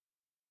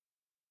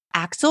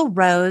Axl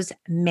Rose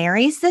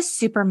marries the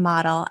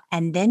supermodel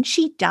and then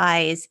she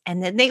dies,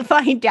 and then they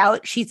find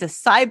out she's a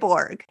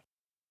cyborg.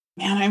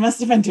 Man, I must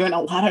have been doing a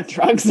lot of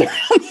drugs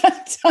around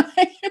that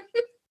time.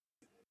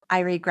 I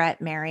regret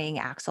marrying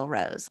Axl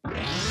Rose.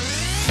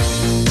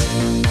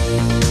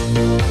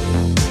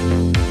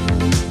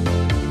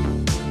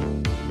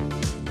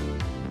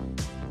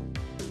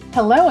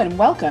 Hello and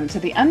welcome to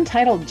the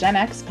Untitled Gen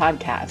X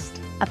podcast.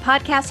 A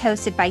podcast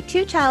hosted by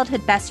two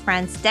childhood best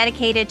friends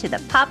dedicated to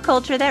the pop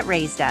culture that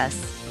raised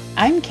us.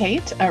 I'm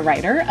Kate, a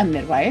writer, a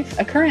midwife,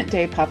 a current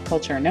day pop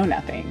culture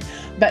know-nothing.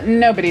 But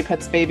nobody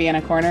puts baby in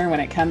a corner when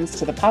it comes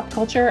to the pop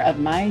culture of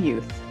my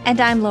youth. And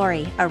I'm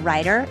Lori, a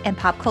writer and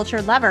pop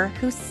culture lover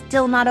who's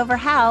still not over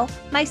how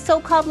my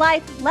so-called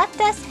life left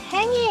us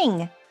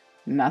hanging.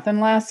 Nothing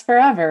lasts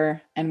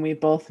forever, and we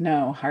both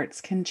know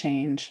hearts can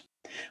change.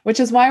 Which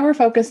is why we're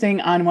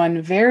focusing on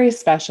one very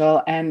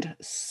special and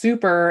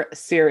super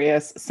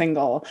serious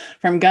single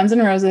from Guns N'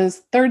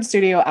 Roses' third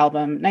studio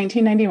album,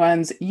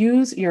 1991's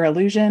Use Your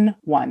Illusion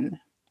 1.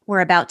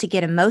 We're about to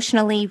get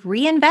emotionally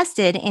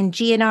reinvested in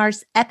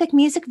GNR's epic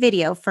music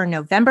video for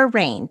November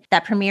Rain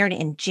that premiered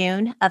in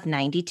June of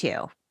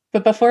 '92.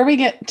 But before we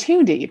get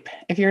too deep,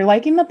 if you're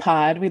liking the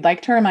pod, we'd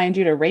like to remind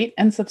you to rate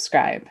and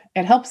subscribe.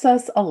 It helps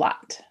us a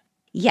lot.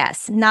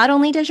 Yes, not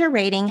only does your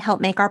rating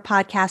help make our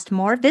podcast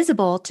more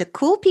visible to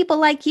cool people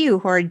like you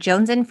who are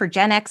jonesing for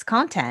Gen X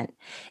content,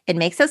 it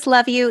makes us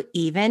love you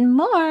even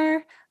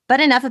more.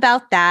 But enough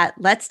about that.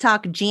 Let's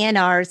talk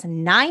GNR's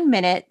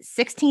 9-minute,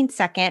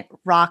 16-second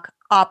rock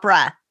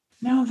opera.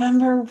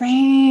 November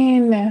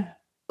Rain.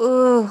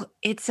 Ooh,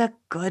 it's a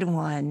good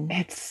one.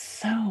 It's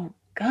so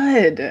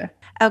good.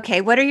 Okay,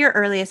 what are your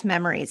earliest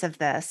memories of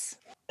this?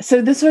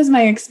 So this was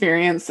my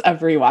experience of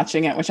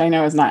rewatching it, which I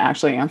know is not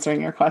actually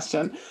answering your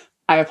question.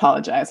 I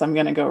apologize. I'm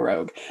going to go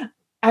rogue.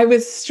 I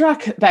was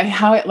struck by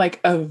how it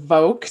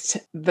evoked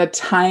the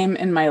time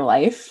in my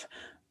life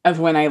of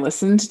when I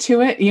listened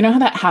to it. You know how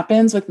that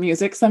happens with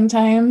music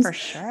sometimes? For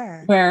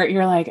sure. Where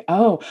you're like,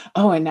 oh,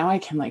 and now I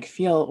can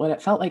feel what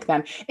it felt like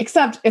then.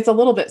 Except it's a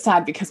little bit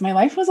sad because my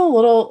life was a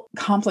little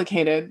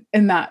complicated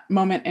in that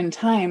moment in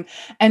time.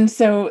 And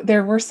so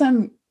there were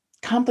some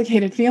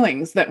complicated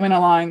feelings that went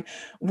along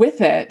with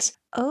it.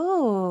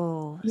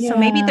 Oh, yeah. So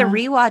maybe the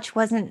rewatch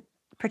wasn't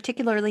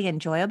particularly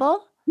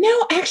enjoyable?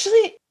 No,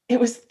 actually, it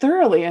was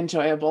thoroughly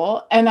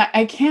enjoyable. And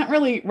I can't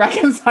really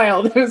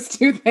reconcile those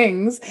two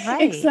things,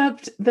 right.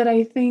 Except that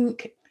I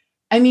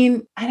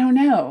don't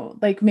know,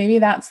 maybe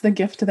that's the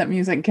gift that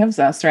music gives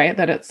us, right?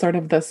 That it's sort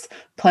of this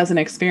pleasant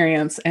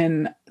experience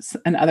in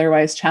an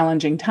otherwise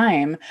challenging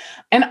time.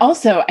 And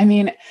also,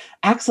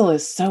 Axl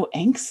is so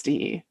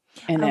angsty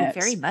in it.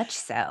 Very much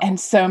so. And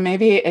so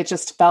maybe it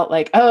just felt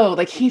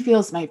he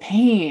feels my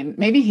pain.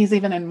 Maybe he's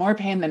even in more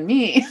pain than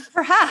me.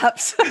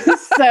 Perhaps.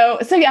 So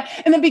yeah,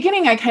 in the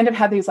beginning, I kind of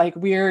had these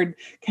weird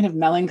kind of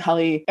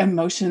melancholy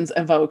emotions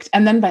evoked.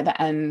 And then by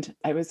the end,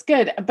 I was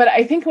good. But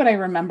I think what I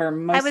remember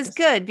most... I was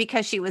good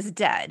because she was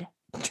dead.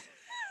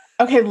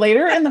 Okay,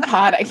 later in the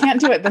pod, I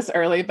can't do it this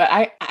early, but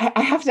I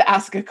have to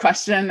ask a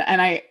question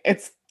and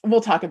we'll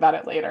talk about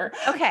it later.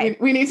 Okay.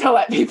 We need to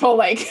let people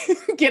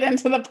get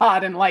into the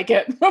pod and like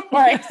it before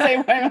I say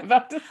what I'm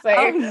about to say.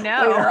 Oh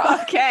no.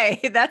 Okay.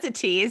 That's a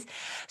tease.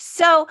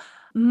 So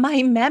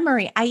my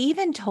memory, I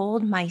even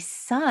told my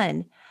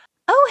son,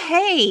 oh,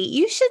 hey,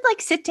 you should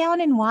sit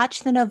down and watch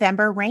the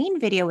November Rain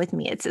video with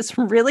me. It's this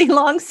really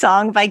long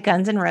song by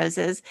Guns N'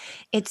 Roses.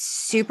 It's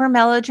super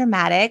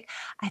melodramatic.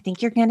 I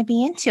think you're going to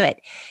be into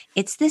it.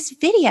 It's this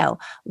video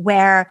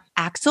where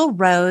Axl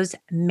Rose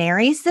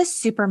marries the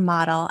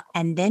supermodel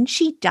and then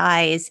she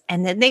dies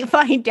and then they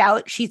find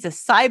out she's a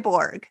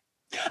cyborg.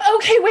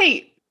 Okay,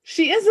 wait.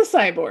 She is a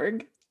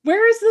cyborg.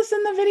 Where is this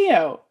in the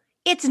video?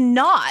 It's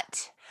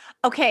not.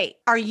 Okay.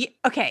 Are you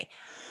okay?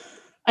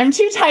 I'm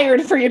too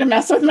tired for you to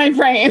mess with my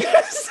brain.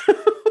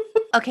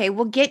 Okay,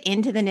 we'll get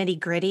into the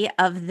nitty-gritty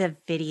of the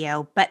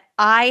video, but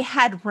I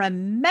had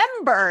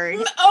remembered.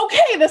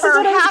 Okay, this is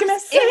what I was going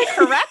to say.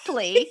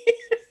 Incorrectly,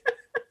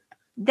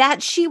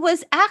 that she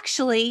was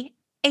actually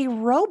a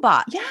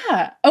robot.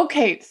 Yeah.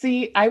 Okay.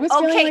 See, I was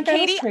feeling like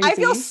Katie, I was crazy. I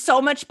feel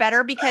so much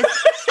better because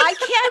I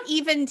can't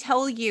even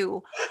tell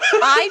you.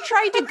 I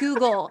tried to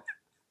Google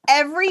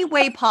every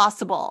way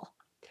possible.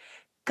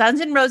 Guns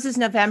N' Roses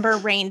November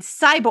Rain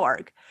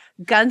cyborg.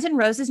 Guns N'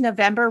 Roses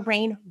November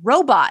Rain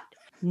robot.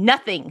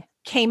 Nothing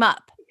came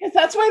up. Because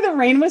that's why the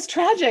rain was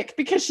tragic,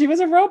 because she was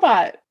a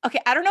robot.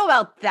 Okay, I don't know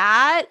about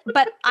that,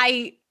 but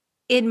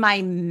in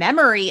my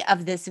memory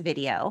of this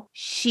video,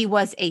 she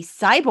was a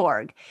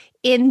cyborg.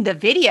 In the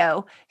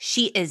video,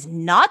 she is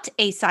not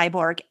a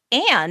cyborg.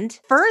 And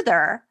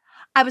further,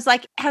 I was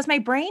like, has my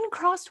brain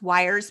crossed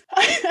wires?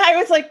 I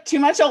was like, too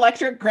much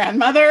electric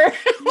grandmother.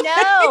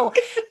 No,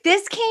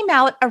 this came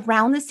out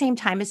around the same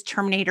time as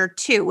Terminator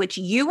 2, which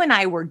you and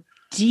I were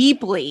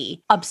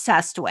deeply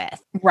obsessed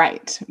with.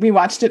 Right. We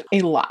watched it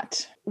a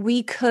lot.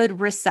 We could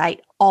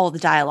recite all the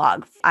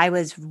dialogue. I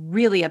was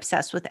really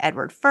obsessed with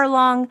Edward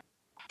Furlong.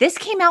 This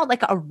came out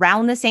like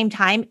around the same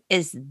time.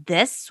 Is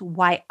this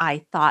why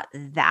I thought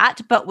that?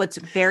 But what's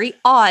very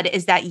odd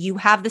is that you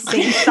have the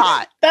same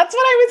thought. That's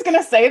what I was going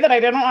to say that I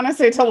didn't want to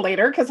say till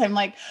later because I'm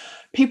like,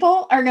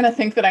 people are going to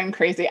think that I'm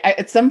crazy.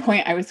 At some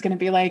point, I was going to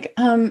be like,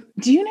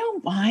 do you know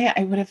why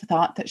I would have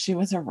thought that she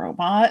was a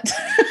robot?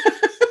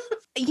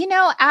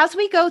 As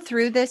we go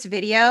through this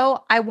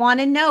video, I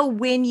want to know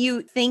when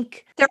you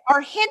think there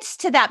are hints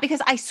to that,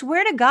 because I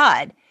swear to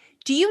God,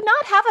 do you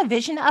not have a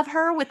vision of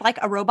her with like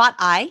a robot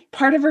eye?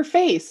 Part of her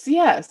face,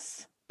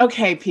 yes.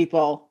 Okay,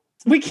 people,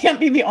 we can't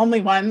be the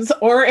only ones,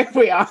 or if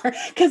we are,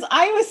 because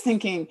I was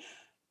thinking,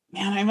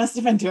 man, I must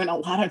have been doing a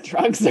lot of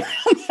drugs around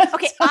that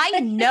Okay, time. I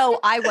know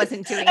I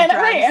wasn't doing drugs.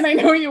 Right, and I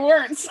know you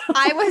weren't. So.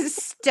 I was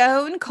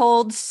stone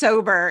cold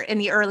sober in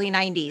the early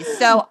 90s.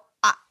 So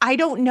I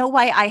don't know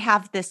why I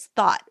have this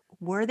thought.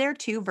 Were there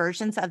two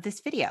versions of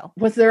this video?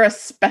 Was there a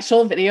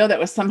special video that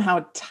was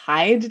somehow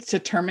tied to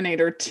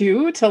Terminator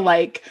 2 to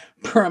like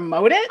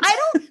promote it? I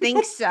don't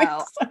think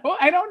so.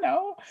 I don't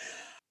know.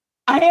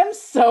 I am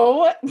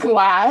so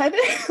glad.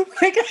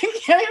 Like, I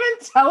can't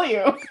even tell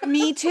you.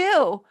 Me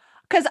too.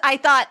 Because I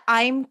thought,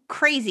 I'm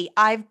crazy.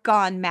 I've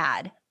gone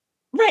mad.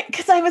 Right.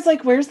 Because I was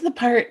like, where's the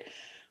part?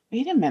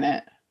 Wait a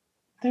minute.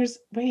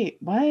 Wait,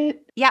 what?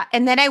 Yeah.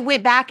 And then I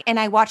went back and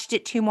I watched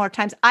it 2 more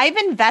times. I've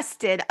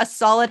invested a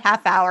solid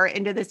half hour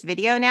into this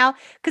video now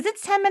because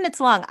it's 10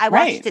 minutes long. I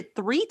watched it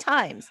 3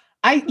 times.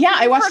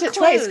 I watched it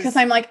twice because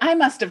I'm like, I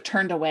must have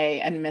turned away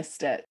and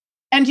missed it.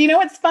 And you know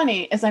what's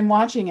funny is I'm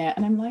watching it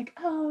and I'm like,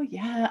 oh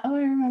yeah, I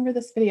remember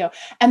this video.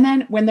 And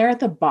then when they're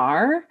at the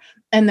bar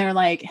and they're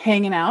like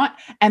hanging out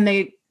and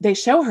they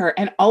show her,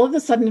 and all of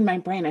a sudden in my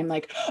brain, I'm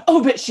like,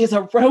 oh, but she's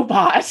a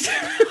robot.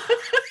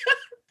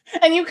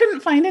 And you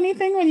couldn't find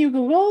anything when you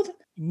Googled?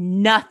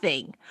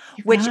 Nothing,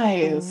 which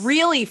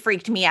really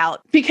freaked me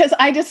out. Because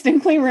I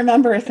distinctly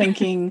remember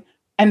thinking,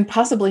 and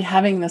possibly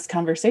having this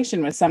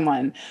conversation with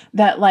someone,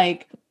 that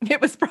like... It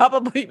was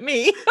probably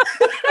me.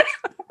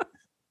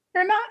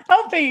 You're not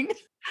helping.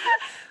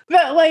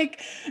 That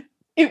like,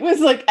 it was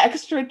like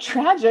extra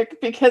tragic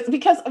because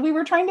we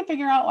were trying to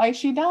figure out why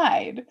she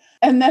died.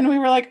 And then we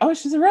were like, oh,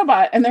 she's a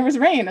robot. And there was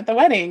rain at the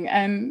wedding.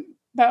 And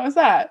that was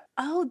that.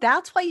 Oh,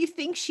 that's why you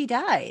think she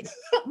died.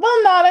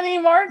 Well, not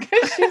anymore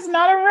because she's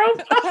not a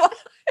robot.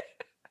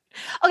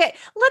 Okay,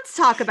 let's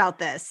talk about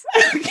this.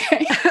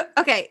 Okay.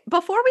 Okay,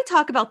 before we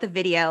talk about the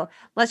video,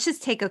 let's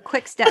just take a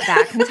quick step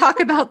back and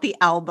talk about the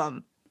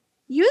album.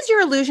 Use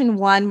Your Illusion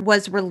 1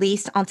 was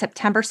released on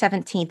September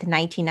 17th,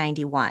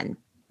 1991.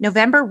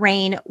 November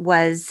Rain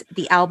was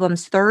the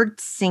album's 3rd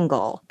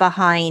single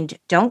behind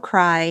Don't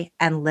Cry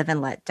and Live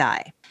and Let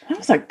Die. That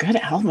was a good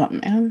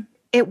album, man.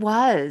 It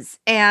was.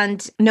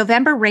 And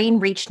November Rain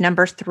reached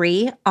number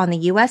 3 on the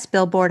US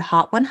Billboard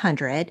Hot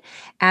 100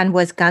 and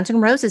was Guns N'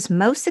 Roses'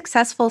 most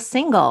successful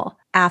single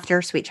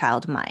after Sweet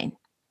Child of Mine.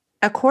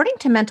 According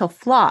to Mental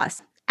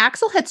Floss,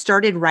 Axl had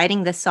started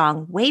writing this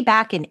song way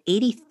back in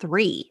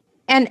 '83.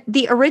 And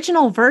the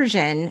original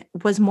version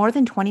was more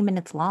than 20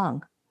 minutes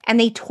long. And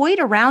they toyed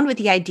around with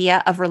the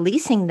idea of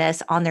releasing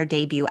this on their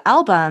debut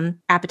album,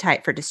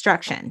 Appetite for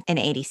Destruction, in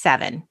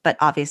 '87. But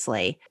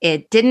obviously,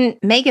 it didn't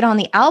make it on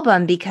the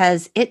album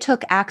because it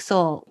took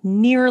Axl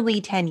nearly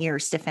 10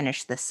 years to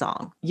finish this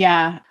song.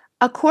 Yeah.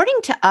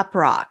 According to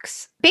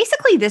Uproxx,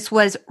 basically this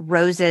was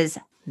Rose's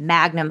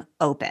magnum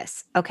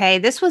opus, okay?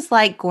 This was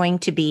like going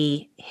to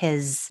be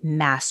his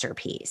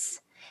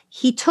masterpiece.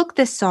 He took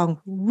this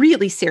song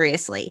really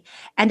seriously.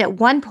 And at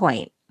one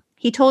point,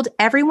 he told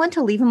everyone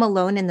to leave him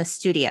alone in the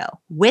studio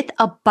with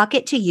a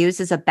bucket to use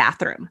as a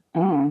bathroom.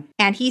 Oh.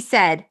 And he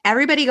said,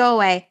 everybody go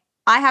away.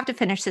 I have to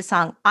finish this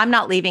song. I'm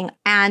not leaving.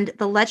 And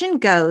the legend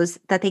goes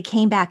that they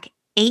came back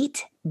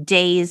 8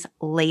 days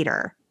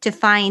later to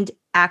find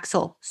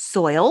Axl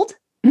soiled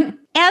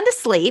and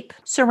asleep,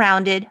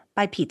 surrounded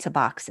by pizza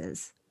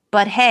boxes.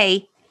 But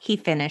hey, he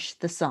finished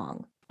the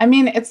song. I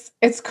mean,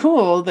 it's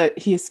cool that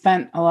he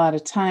spent a lot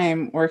of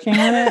time working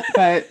on it,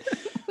 but...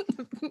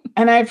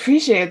 And I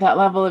appreciate that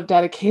level of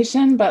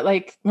dedication, but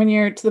like when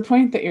you're to the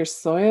point that you're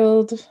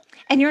soiled.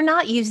 And you're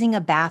not using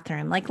a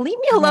bathroom, like leave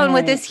me alone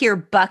with this here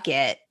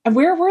bucket. And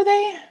where were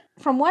they?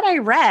 From what I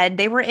read,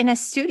 they were in a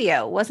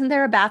studio. Wasn't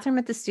there a bathroom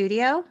at the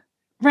studio?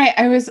 Right.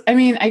 I guess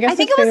I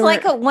think it was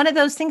like one of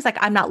those things like,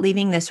 I'm not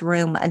leaving this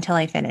room until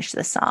I finish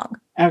this song.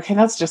 Okay.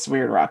 That's just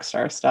weird rock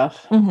star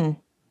stuff. Mm-hmm.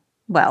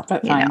 Well,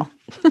 but fine.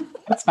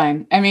 That's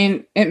fine. I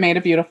mean, it made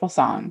a beautiful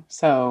song.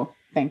 So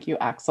thank you,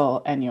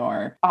 Axl, and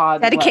your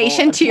odd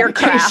dedication to your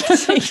craft.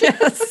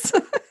 Yes.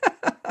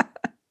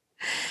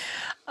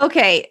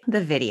 Okay,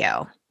 the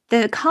video.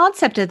 The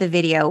concept of the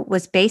video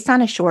was based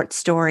on a short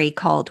story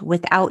called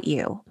Without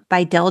You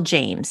by Del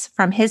James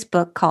from his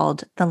book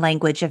called The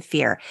Language of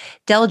Fear.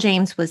 Del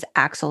James was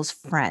Axl's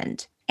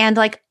friend. And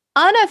like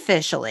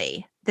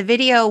unofficially, the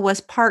video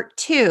was part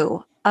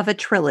 2 of a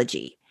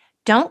trilogy.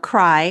 Don't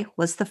Cry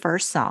was the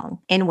first song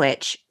in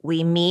which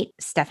we meet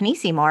Stephanie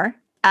Seymour.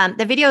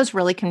 The video is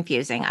really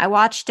confusing. I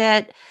watched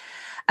it.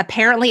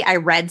 Apparently, I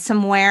read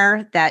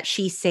somewhere that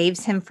she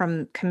saves him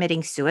from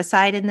committing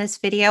suicide in this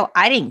video.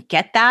 I didn't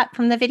get that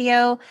from the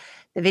video.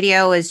 The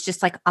video is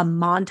just like a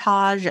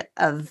montage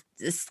of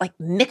this like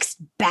mixed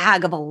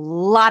bag of a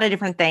lot of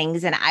different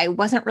things. And I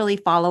wasn't really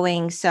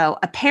following. So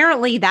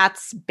apparently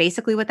that's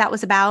basically what that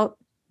was about.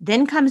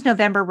 Then comes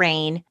November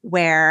Rain,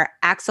 where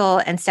Axel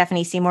and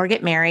Stephanie Seymour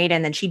get married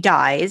and then she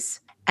dies.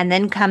 And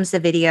then comes the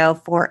video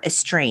for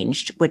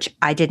Estranged, which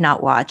I did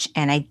not watch.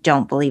 And I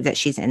don't believe that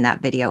she's in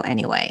that video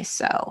anyway.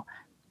 So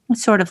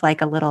it's sort of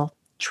like a little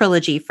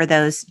trilogy for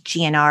those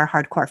GNR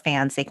hardcore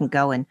fans. They can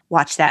go and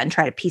watch that and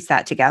try to piece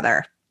that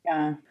together.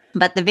 Yeah.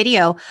 But the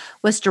video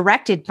was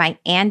directed by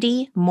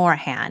Andy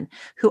Morahan,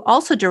 who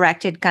also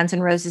directed Guns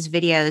N' Roses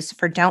videos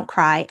for Don't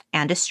Cry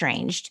and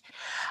Estranged.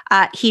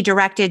 He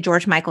directed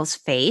George Michael's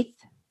Faith,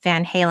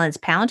 Van Halen's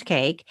Pound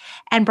Cake,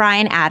 and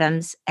Bryan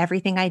Adams'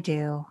 Everything I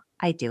Do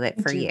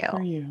It For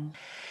You.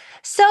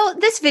 So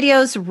this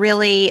video is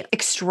really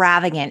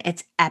extravagant.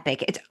 It's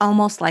epic. It's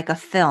almost like a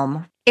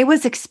film. It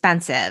was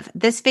expensive.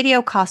 This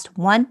video cost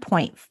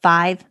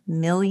 $1.5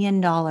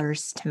 million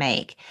to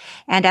make.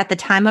 And at the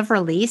time of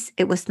release,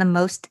 it was the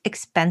most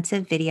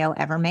expensive video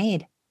ever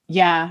made.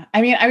 Yeah.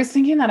 I mean, I was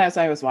thinking that as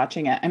I was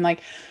watching it. I'm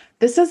like,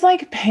 this is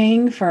like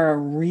paying for a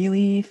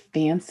really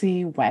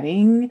fancy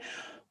wedding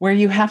where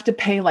you have to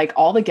pay like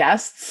all the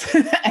guests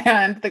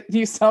and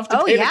you still have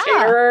to pay the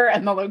caterer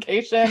and the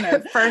location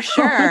and for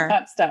sure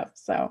that stuff.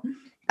 So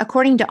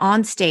according to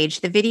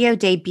Onstage, the video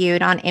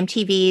debuted on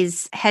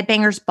MTV's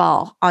Headbangers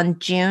Ball on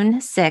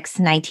June 6,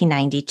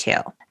 1992.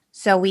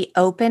 So we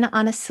open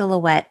on a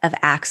silhouette of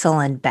Axel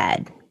in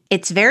bed.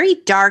 It's very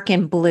dark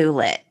and blue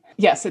lit.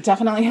 Yes, it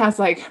definitely has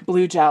like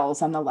blue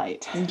gels on the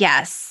light.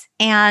 Yes.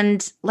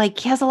 And like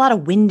he has a lot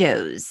of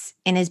windows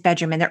in his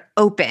bedroom and they're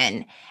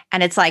open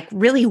and it's like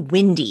really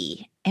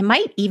windy. It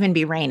might even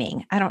be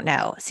raining. I don't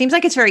know. Seems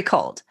like it's very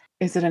cold.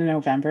 Is it a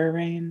November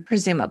rain?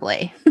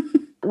 Presumably.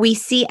 We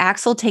see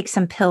Axel take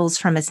some pills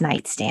from his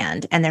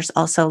nightstand and there's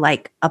also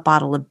like a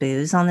bottle of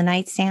booze on the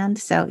nightstand.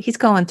 So he's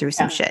going through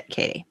some shit,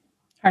 Katie.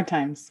 Hard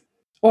times.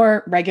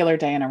 Or regular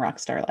day in a rock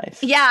star life.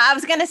 Yeah, I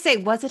was going to say,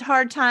 was it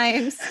hard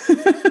times?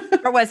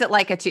 Or was it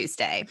like a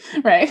Tuesday?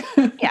 Right.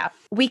 Yeah.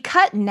 We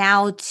cut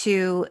now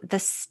to the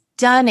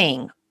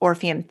stunning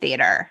Orpheum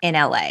Theater in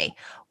LA,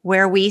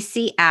 where we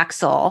see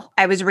Axel.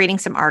 I was reading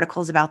some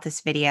articles about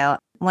this video.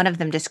 One of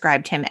them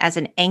described him as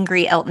an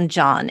angry Elton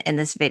John in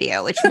this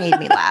video, which made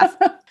me laugh.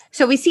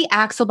 So we see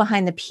Axel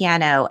behind the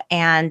piano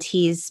and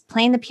he's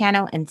playing the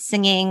piano and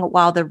singing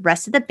while the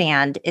rest of the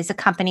band is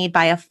accompanied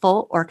by a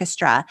full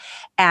orchestra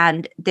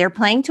and they're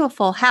playing to a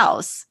full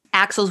house.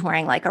 Axel's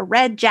wearing like a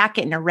red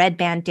jacket and a red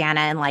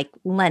bandana and like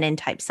Lennon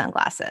type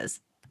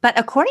sunglasses. But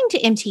according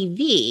to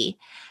MTV,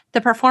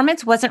 the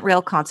performance wasn't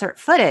real concert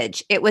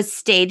footage. It was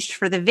staged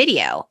for the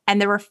video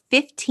and there were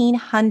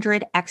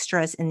 1,500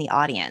 extras in the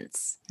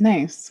audience.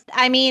 Nice.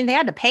 I mean, they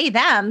had to pay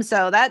them.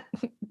 So that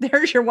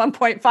there's your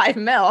 1.5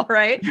 mil,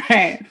 right?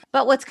 Right.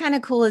 But what's kind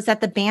of cool is that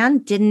the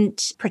band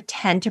didn't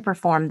pretend to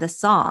perform the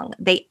song.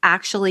 They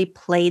actually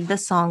played the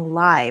song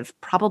live,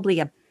 probably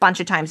a bunch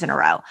of times in a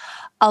row,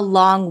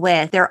 along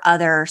with their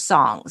other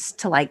songs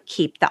to like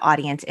keep the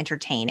audience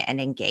entertained and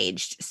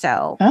engaged.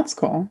 So that's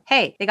cool.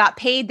 Hey, they got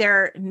paid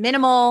their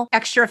minimal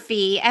extra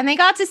fee and they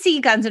got to see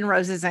Guns N'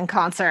 Roses in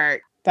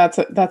concert. That's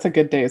a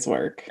good day's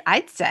work,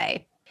 I'd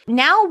say.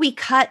 Now we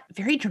cut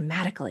very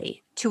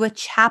dramatically to a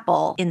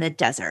chapel in the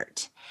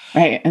desert.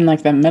 Right, in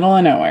like the middle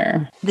of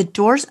nowhere. The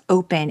doors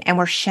open and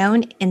we're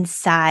shown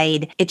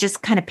inside. It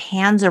just kind of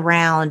pans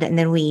around and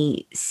then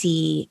we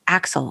see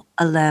Axel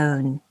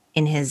alone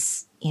in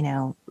his,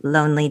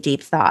 lonely,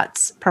 deep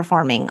thoughts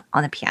performing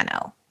on the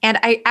piano. And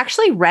I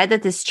actually read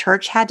that this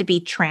church had to be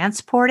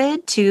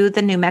transported to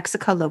the New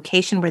Mexico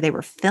location where they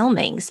were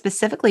filming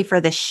specifically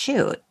for this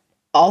shoot.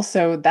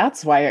 Also,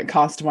 that's why it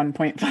cost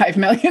 $1.5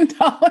 million.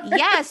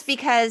 Yes,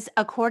 because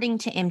according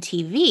to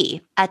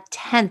MTV, a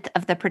tenth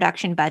of the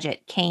production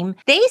budget came,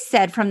 they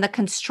said, from the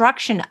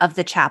construction of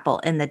the chapel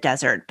in the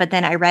desert. But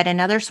then I read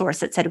another source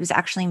that said it was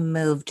actually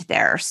moved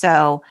there.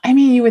 So, I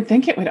mean, you would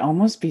think it would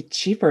almost be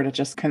cheaper to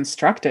just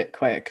construct it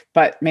quick,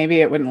 but maybe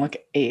it wouldn't look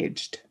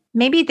aged.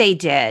 Maybe they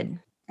did.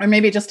 Or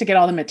maybe just to get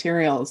all the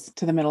materials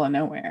to the middle of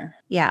nowhere.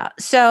 Yeah.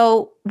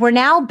 So we're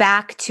now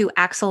back to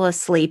Axel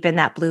asleep in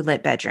that blue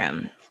lit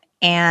bedroom.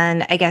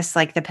 And I guess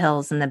like the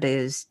pills and the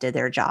booze did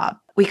their job.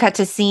 We cut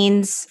to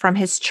scenes from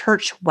his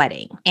church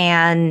wedding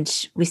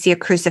and we see a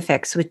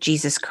crucifix with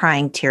Jesus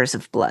crying tears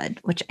of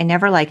blood, which I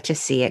never like to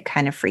see. It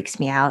kind of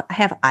freaks me out. I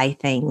have eye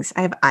things.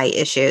 I have eye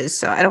issues.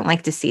 So I don't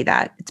like to see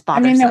that. It's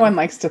bothersome. I mean, no one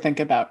likes to think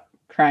about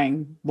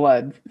crying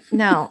blood.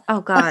 No.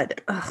 Oh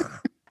God.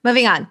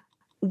 Moving on.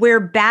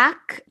 We're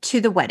back to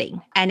the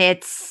wedding and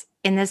it's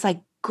in this like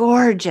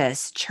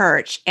gorgeous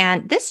church.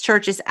 And this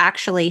church is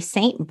actually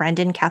St.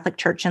 Brendan Catholic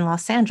Church in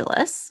Los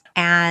Angeles.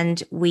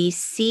 And we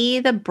see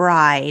the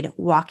bride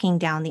walking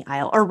down the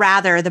aisle, or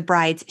rather the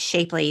bride's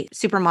shapely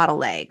supermodel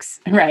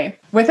legs. Right.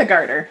 With a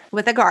garter.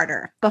 With a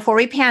garter. Before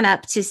we pan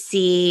up to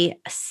see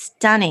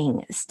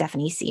stunning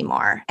Stephanie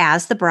Seymour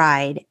as the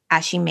bride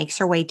as she makes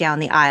her way down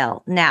the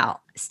aisle. Now,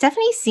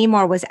 Stephanie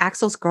Seymour was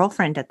Axel's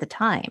girlfriend at the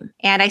time.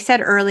 And I said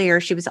earlier,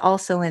 she was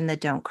also in the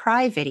Don't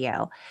Cry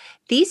video.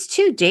 these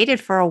two dated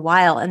for a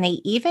while and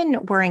they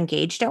even were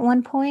engaged at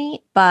one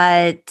point,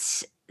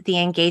 but the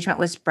engagement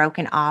was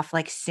broken off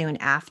like soon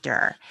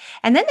after.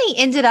 And then they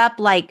ended up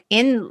like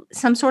in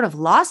some sort of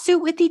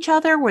lawsuit with each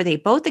other where they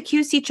both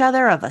accused each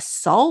other of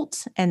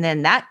assault. And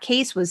then that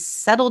case was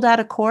settled out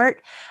of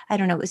court. I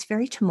don't know. It was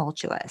very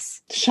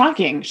tumultuous.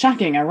 Shocking.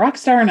 A rock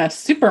star and a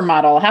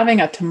supermodel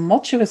having a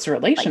tumultuous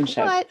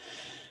relationship. Like,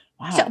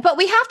 what? Wow. So, but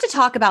we have to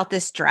talk about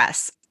this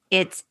dress.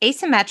 It's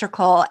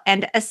asymmetrical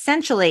and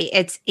essentially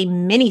it's a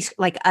mini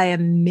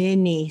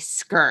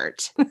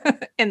skirt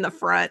in the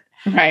front.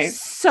 Right.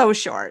 So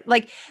short.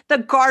 Like the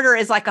garter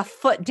is like a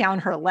foot down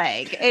her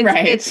leg.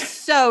 It's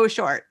so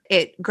short.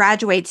 It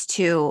graduates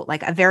to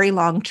like a very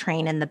long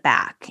train in the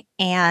back.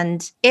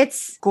 And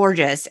it's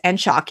gorgeous and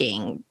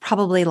shocking,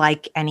 probably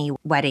like any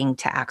wedding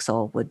to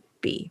Axel would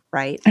be,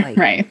 right? Like,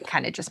 right.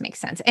 Kind of just makes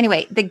sense.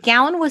 Anyway, the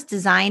gown was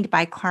designed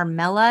by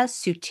Carmela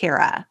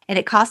Sutera and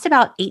it cost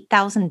about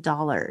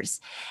 $8,000.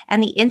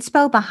 And the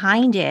inspo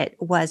behind it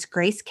was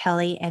Grace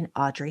Kelly and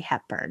Audrey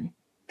Hepburn.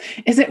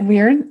 Is it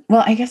weird?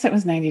 Well, I guess it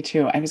was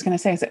 92. I was going to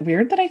say, is it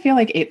weird that I feel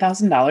like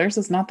 $8,000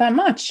 is not that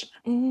much?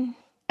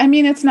 I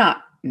mean, it's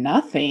not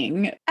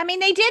nothing. I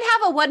mean, they did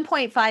have a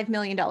 $1.5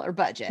 million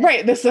budget.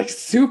 Right. This like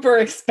super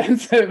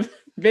expensive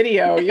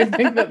video. You'd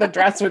think that the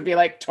dress would be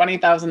like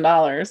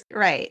 $20,000.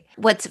 Right.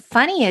 What's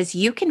funny is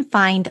you can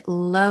find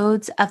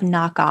loads of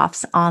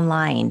knockoffs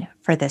online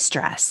for this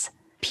dress.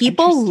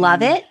 People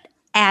love it.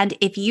 And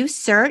if you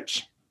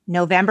search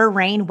November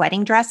Rain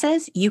wedding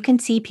dresses, you can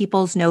see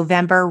people's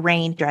November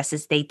Rain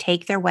dresses. They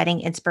take their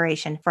wedding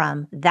inspiration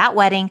from that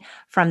wedding,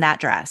 from that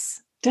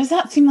dress. Does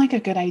that seem like a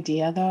good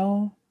idea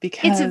though?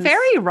 Because it's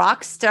very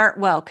rock star.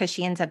 Well, because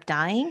she ends up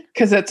dying.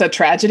 Because it's a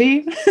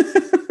tragedy.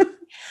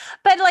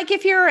 But like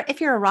if you're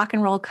a rock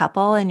and roll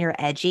couple and you're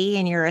edgy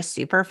and you're a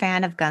super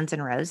fan of Guns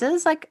N'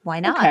 Roses, like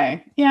why not?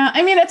 Okay. Yeah.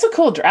 I mean, it's a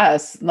cool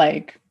dress.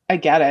 Like I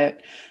get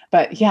it.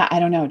 But yeah, I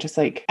don't know. Just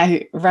like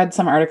I read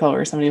some article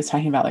where somebody was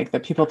talking about like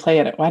that people play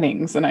it at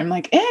weddings. And I'm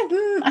like, I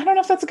don't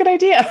know if that's a good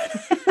idea.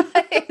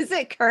 Is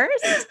it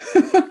cursed?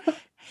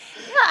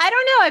 I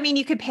don't know. I mean,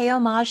 you could pay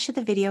homage to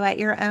the video at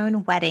your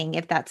own wedding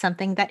if that's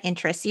something that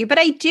interests you. But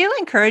I do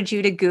encourage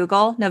you to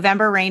Google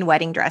November Rain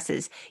wedding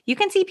dresses. You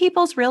can see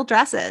people's real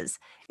dresses.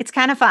 It's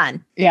kind of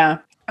fun. Yeah.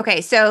 Okay,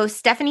 so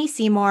Stephanie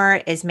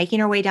Seymour is making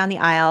her way down the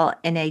aisle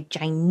in a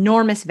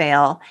ginormous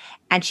veil,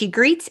 and she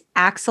greets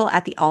Axel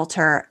at the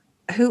altar,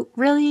 who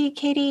really,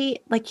 Katie,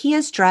 like he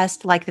is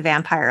dressed like the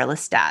vampire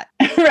Lestat.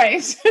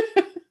 Right.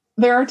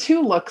 There are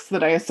two looks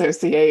that I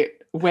associate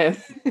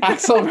with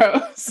Axl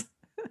Rose.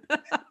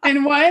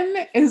 And one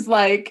is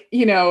like,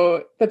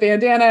 the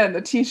bandana and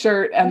the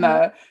t-shirt and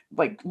the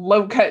like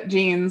low cut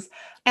jeans.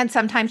 And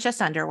sometimes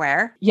just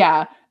underwear.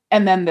 Yeah.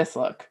 And then this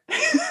look.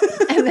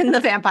 And then the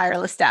vampire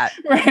Lestat.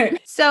 Right.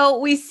 So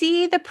we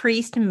see the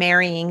priest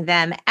marrying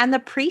them. And the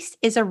priest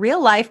is a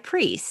real life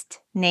priest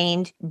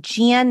named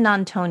Gian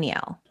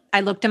Antonio. I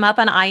looked him up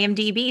on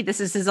IMDb. This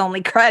is his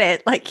only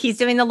credit. Like he's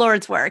doing the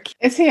Lord's work.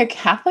 Is he a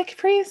Catholic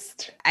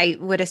priest? I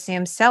would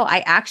assume so. I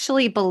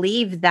actually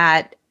believe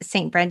that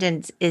St.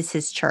 Brendan's is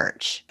his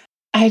church.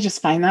 I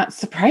just find that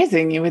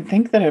surprising. You would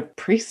think that a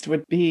priest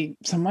would be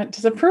somewhat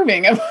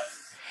disapproving of.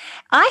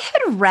 I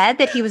had read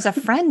that he was a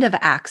friend of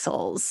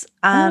Axel's.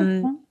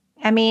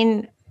 I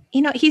mean,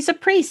 he's a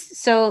priest,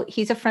 so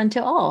he's a friend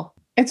to all.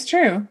 It's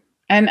true.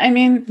 And I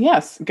mean,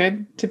 yes,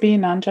 good to be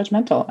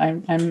non-judgmental.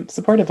 I'm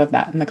supportive of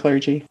that in the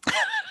clergy.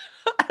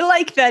 I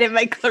like that in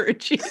my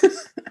clergy.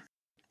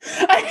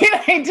 I mean,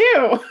 I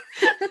do.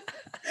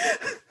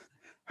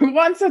 Who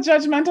wants a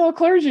judgmental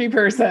clergy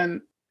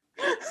person?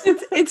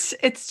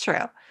 It's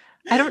true.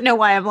 I don't know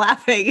why I'm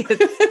laughing.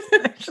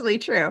 It's actually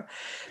true.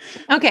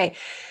 Okay.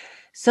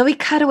 So we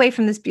cut away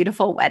from this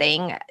beautiful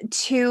wedding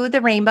to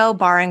the Rainbow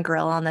Bar and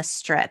Grill on the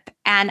Strip.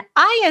 And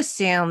I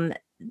assume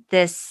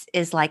this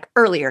is like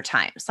earlier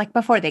times, like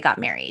before they got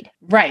married.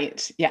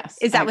 Right. Yes.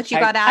 Is that what you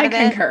got out of it?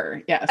 I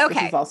concur. Yes. Okay.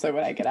 This is also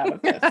what I get out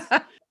of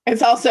this.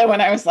 It's also when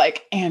I was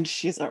like, and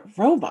she's a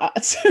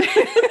robot.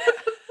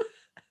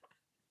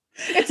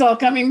 It's all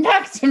coming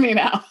back to me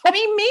now. I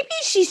mean, maybe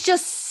she's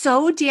just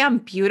so damn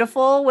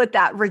beautiful with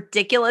that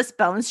ridiculous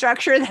bone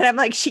structure that I'm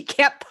like, she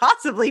can't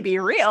possibly be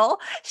real.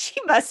 She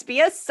must be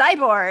a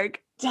cyborg.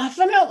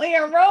 Definitely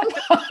a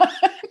robot.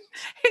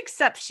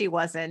 Except she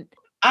wasn't.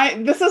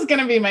 This is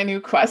going to be my new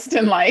quest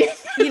in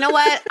life. You know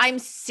what? I'm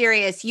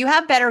serious. You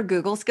have better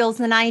Google skills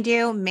than I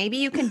do. Maybe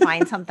you can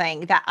find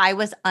something that I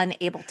was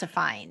unable to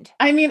find.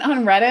 I mean,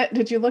 on Reddit,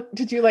 did you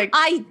like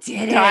I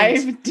didn't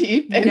dive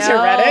deep into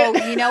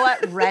Reddit? You know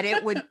what?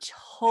 Reddit would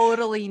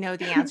totally know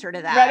the answer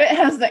to that. Reddit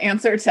has the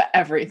answer to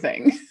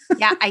everything.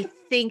 Yeah, I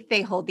think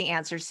they hold the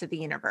answers to the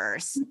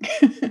universe.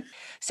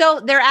 So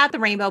they're at the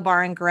Rainbow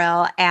Bar and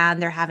Grill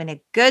and they're having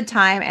a good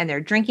time and they're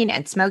drinking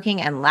and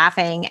smoking and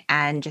laughing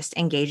and just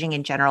engaging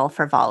in general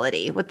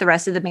frivolity with the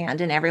rest of the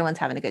band and everyone's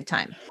having a good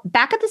time.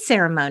 Back at the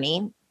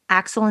ceremony,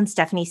 Axel and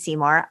Stephanie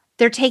Seymour,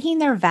 they're taking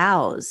their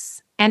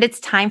vows and it's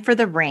time for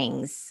the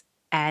rings.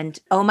 And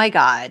oh my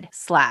God,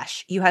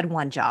 Slash, you had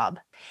one job.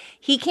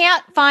 He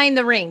can't find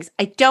the rings.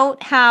 I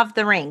don't have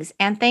the rings.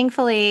 And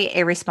thankfully,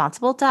 a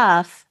responsible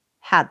Duff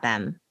had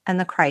them, and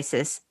the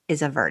crisis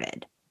is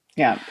averted.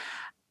 Yeah.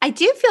 I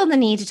do feel the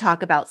need to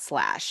talk about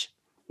Slash.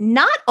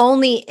 Not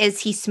only is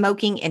he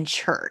smoking in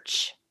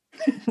church,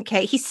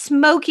 okay, he's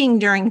smoking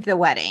during the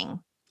wedding.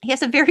 He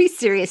has a very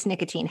serious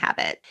nicotine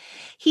habit.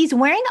 He's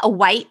wearing a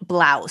white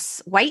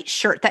blouse, white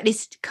shirt that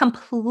is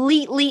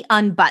completely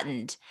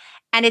unbuttoned,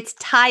 and it's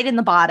tied in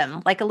the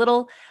bottom like a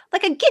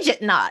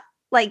Gidget knot,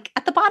 like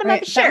at the bottom of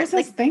his shirt. That was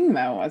his thing,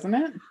 though, wasn't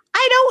it?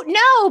 I don't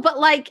know, but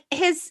like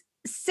his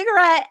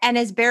cigarette and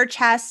his bare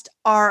chest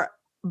are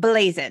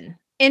blazing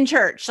in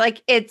church.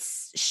 Like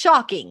it's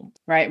shocking.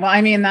 Right. Well,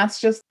 I mean,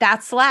 that's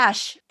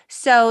Slash.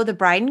 So the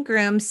bride and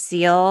groom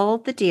seal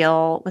the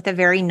deal with a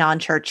very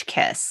non-church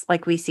kiss,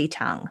 like we see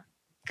tongue.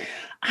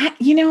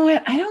 You know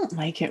what? I don't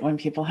like it when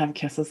people have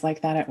kisses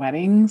like that at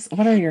weddings.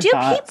 What are your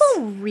thoughts? Do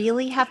people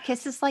really have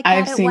kisses like that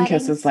I've seen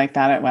kisses like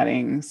that at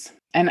weddings.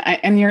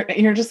 And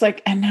you're just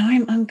like, and now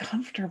I'm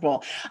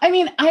uncomfortable. I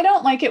mean, I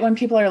don't like it when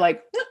people are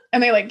like,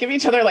 and they like give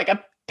each other like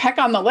a peck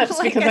on the lips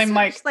because I'm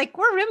like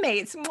we're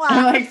roommates. Wow.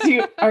 I'm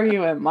like, are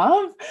you in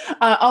love?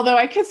 Although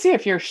I could see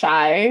if you're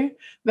shy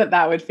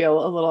that would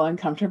feel a little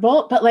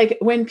uncomfortable. But like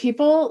when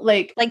people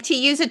like to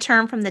use a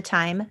term from the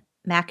time,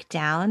 mac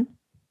down.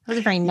 That was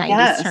a very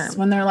 90s term.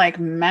 When they're like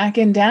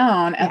macking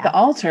down at the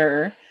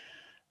altar.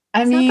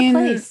 I mean,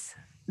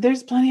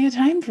 there's plenty of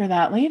time for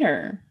that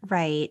later.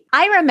 Right.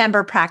 I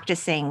remember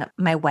practicing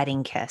my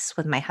wedding kiss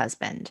with my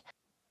husband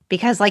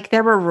because like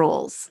there were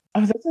rules.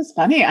 Oh, this is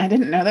funny. I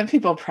didn't know that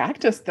people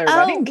practiced their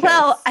wedding kiss.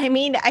 Well, I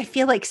mean, I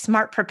feel like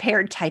smart,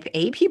 prepared type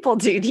A people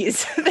do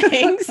these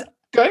things.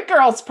 Good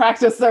girls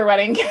practice their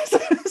wedding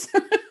kisses.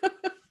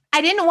 I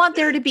didn't want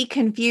there to be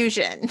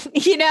confusion,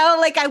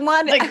 like I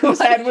wanted whose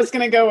head was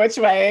going to go which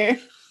way.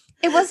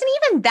 It wasn't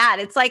even that.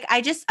 It's like,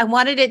 I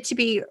wanted it to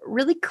be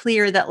really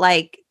clear that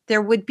like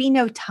there would be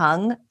no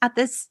tongue at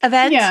this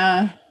event.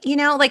 Yeah.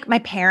 Like my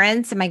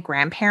parents and my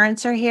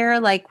grandparents are here.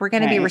 Like we're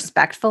going to be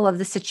respectful of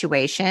the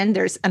situation.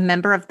 There's a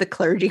member of the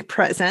clergy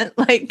present.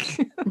 Like,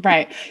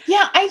 right.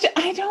 Yeah.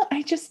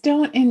 I just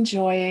don't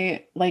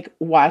enjoy like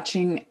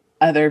watching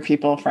other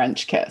people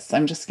French kiss.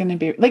 I'm just going to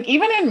be like,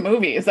 even in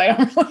movies, I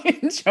don't really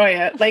enjoy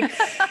it. Like,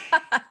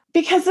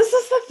 because this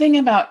is the thing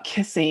about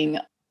kissing.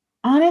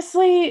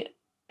 Honestly,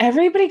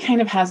 everybody kind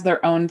of has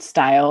their own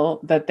style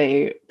that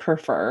they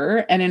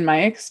prefer. And in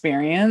my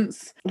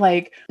experience,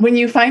 like when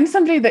you find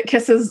somebody that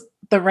kisses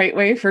the right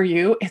way for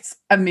you, it's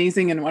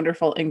amazing and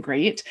wonderful and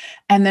great.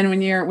 And then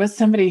when you're with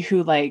somebody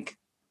who like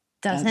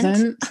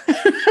doesn't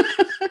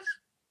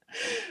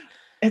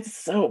it's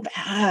so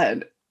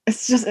bad.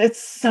 It's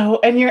so,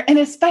 and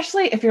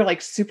especially if you're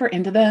like super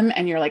into them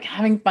and you're like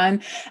having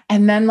fun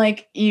and then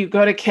like you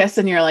go to kiss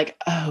and you're like,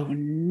 oh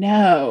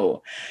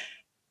no,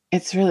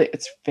 it's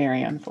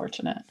very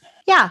unfortunate.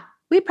 Yeah.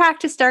 We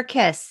practiced our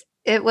kiss.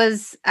 It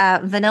was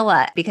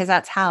vanilla because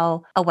that's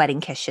how a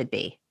wedding kiss should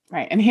be.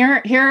 Right. And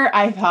here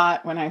I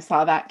thought when I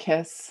saw that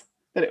kiss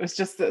that it was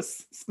just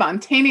this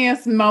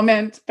spontaneous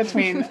moment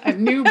between a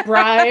new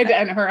bride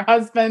and her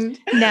husband.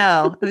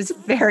 No, it was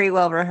very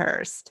well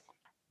rehearsed.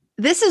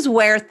 This is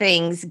where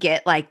things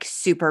get like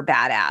super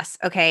badass.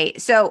 Okay.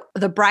 So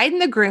the bride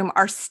and the groom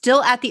are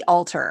still at the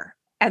altar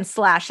and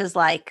Slash is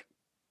like,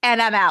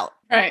 and I'm out.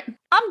 Right.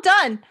 I'm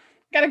done.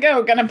 Gotta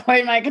go. Gonna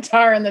play my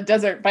guitar in the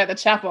desert by the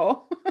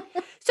chapel.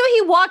 So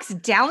he walks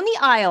down the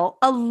aisle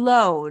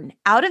alone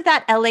out of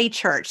that LA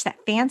church, that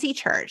fancy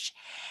church.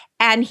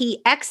 And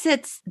he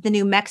exits the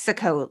New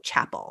Mexico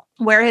chapel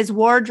where his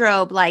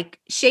wardrobe like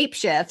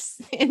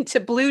shapeshifts into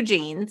blue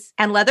jeans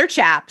and leather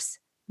chaps,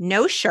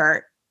 no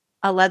shirt,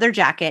 a leather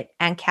jacket,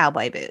 and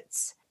cowboy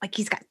boots. Like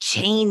he's got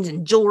chains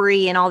and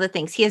jewelry and all the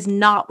things. He is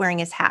not wearing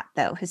his hat,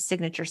 though, his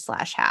signature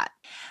Slash hat.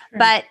 Sure.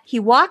 But he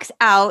walks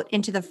out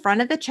into the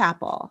front of the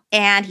chapel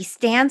and he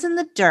stands in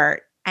the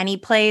dirt and he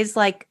plays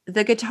like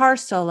the guitar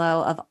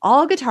solo of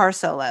all guitar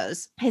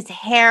solos. His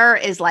hair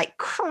is like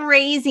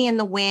crazy in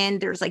the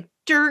wind. There's like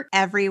dirt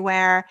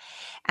everywhere.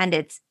 And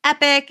it's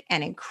epic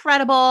and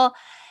incredible.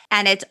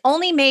 And it's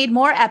only made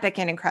more epic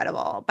and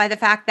incredible by the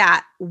fact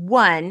that,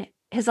 one,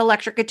 his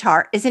electric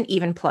guitar isn't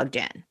even plugged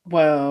in.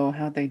 Whoa,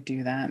 how'd they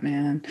do that,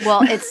 man?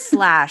 Well, it's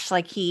Slash.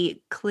 Like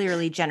he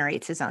clearly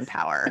generates his own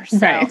power. So.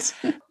 Right.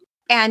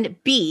 And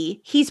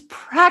B, he's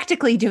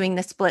practically doing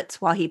the splits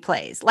while he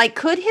plays. Like,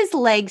 could his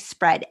legs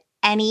spread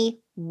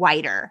any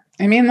wider?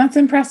 I mean, that's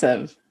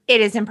impressive.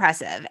 It is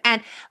impressive.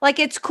 And like,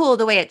 it's cool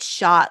the way it's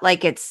shot.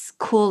 Like it's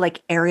cool,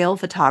 like aerial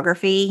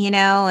photography,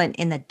 and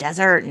in the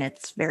desert, and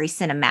it's very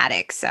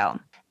cinematic. So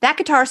that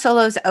guitar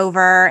solo's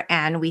over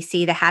and we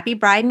see the happy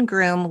bride and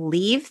groom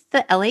leave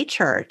the LA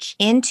church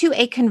into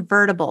a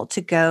convertible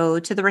to go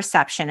to the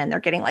reception, and they're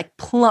getting like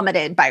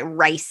plummeted by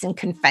rice and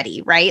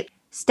confetti, right?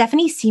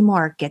 Stephanie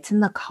Seymour gets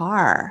in the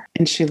car.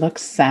 And she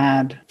looks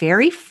sad.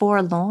 Very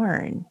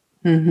forlorn.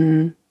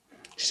 Mm-hmm.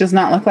 She does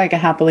not look like a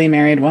happily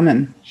married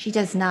woman. She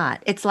does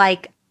not. It's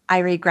like, I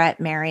regret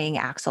marrying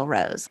Axl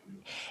Rose.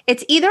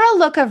 It's either a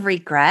look of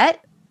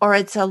regret or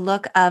it's a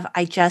look of,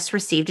 I just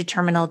received a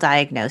terminal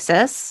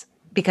diagnosis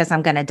because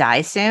I'm going to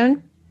die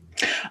soon.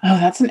 Oh,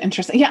 that's an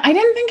interesting. Yeah, I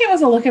didn't think it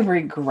was a look of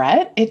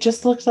regret. It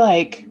just looked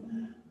like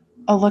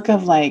a look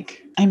of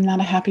like, I'm not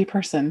a happy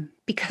person.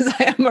 Because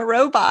I am a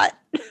robot.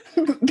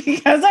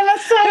 Because I'm a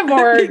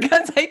cyborg.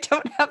 Because I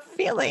don't have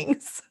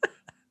feelings.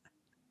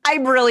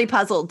 I'm really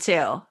puzzled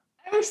too.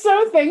 I'm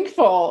so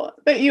thankful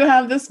that you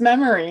have this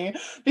memory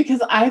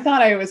because I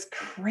thought I was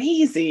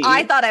crazy.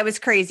 I thought I was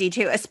crazy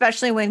too,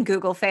 especially when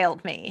Google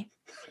failed me.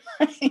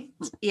 Right.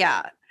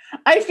 Yeah.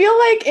 I feel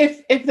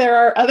like if there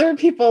are other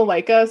people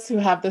like us who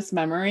have this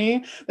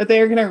memory, that they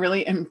are going to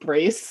really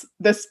embrace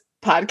this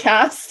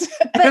podcast.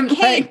 But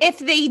Kate, if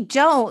they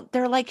don't,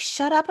 they're like,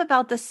 shut up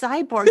about the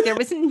cyborg. There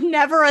was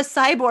never a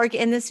cyborg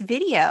in this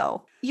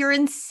video. You're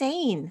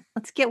insane.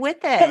 Let's get with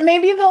it. But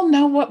maybe they'll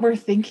know what we're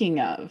thinking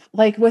of.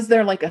 Like, was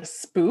there like a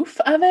spoof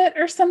of it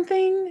or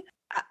something?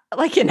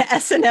 Like an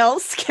SNL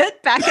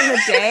skit back in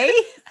the day?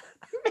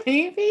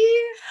 Maybe.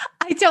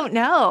 I don't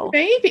know.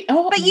 Maybe.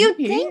 Oh, but you'd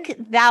think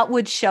that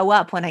would show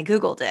up when I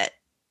Googled it.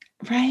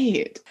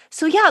 Right.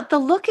 So yeah, the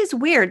look is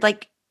weird.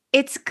 Like,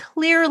 it's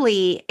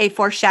clearly a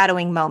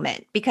foreshadowing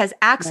moment because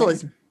Axel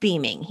is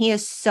beaming. He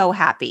is so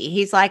happy.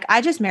 He's like, I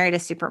just married a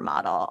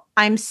supermodel.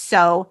 I'm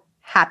so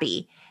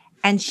happy.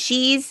 And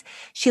she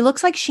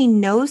looks like she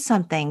knows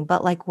something,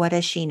 but like, what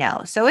does she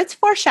know? So it's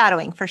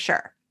foreshadowing for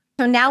sure.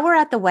 So now we're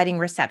at the wedding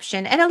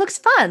reception and it looks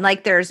fun.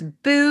 Like there's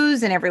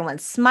booze and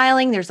everyone's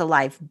smiling. There's a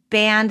live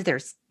band.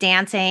 There's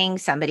dancing.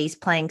 Somebody's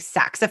playing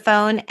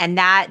saxophone. And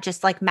that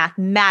just like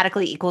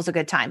mathematically equals a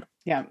good time.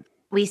 Yeah.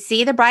 We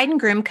see the bride and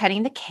groom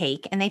cutting the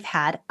cake and they've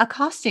had a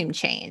costume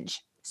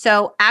change.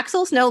 So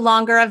Axel's no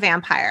longer a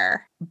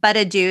vampire, but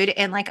a dude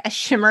in like a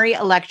shimmery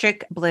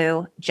electric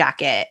blue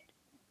jacket.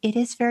 It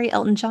is very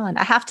Elton John,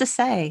 I have to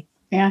say.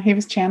 Yeah, he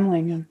was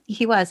channeling him.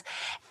 He was.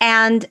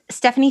 And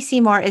Stephanie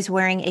Seymour is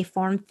wearing a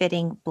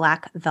form-fitting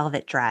black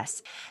velvet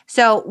dress.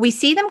 So we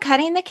see them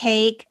cutting the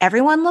cake.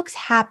 Everyone looks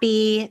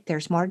happy.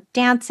 There's more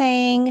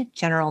dancing,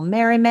 general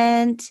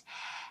merriment.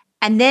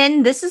 And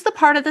then this is the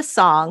part of the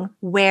song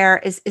where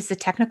is the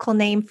technical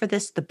name for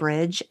this the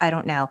bridge? I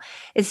don't know.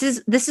 This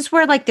is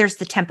where like there's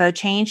the tempo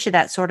change to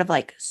that sort of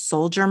like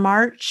soldier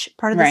march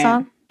part of the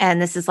song.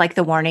 And this is like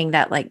the warning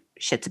that like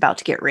shit's about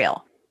to get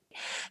real.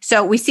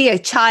 So we see a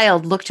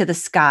child look to the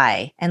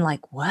sky and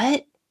like,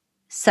 what?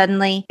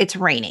 Suddenly it's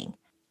raining.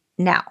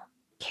 Now,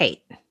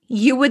 Kate,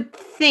 you would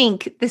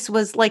think this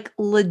was like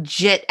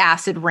legit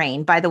acid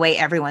rain by the way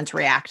everyone's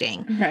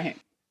reacting. Right.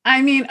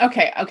 I mean,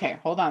 okay.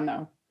 Hold on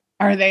though.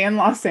 Are they in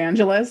Los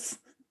Angeles?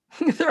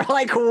 They're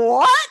like,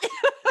 what?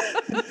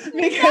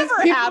 Because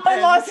people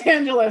in Los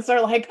Angeles are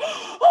like,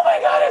 oh my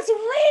God, it's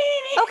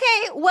raining.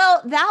 Okay,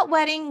 well, that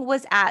wedding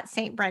was at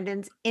St.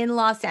 Brendan's in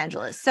Los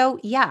Angeles. So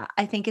yeah,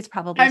 I think it's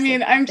probably. I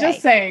mean, I'm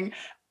just saying,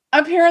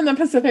 up here in the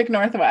Pacific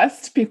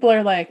Northwest, people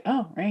are like,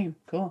 oh, rain,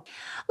 cool.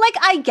 Like,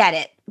 I get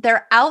it.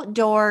 They're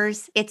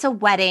outdoors. It's a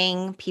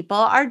wedding. People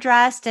are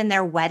dressed in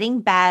their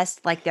wedding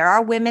best. Like, there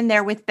are women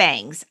there with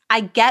bangs.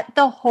 I get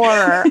the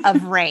horror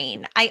of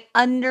rain. I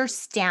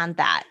understand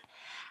that.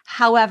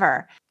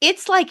 However,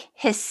 it's like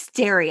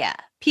hysteria.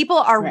 People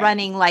are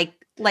running like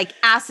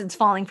acid's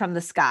falling from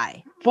the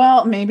sky.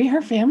 Well, maybe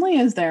her family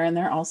is there and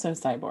they're also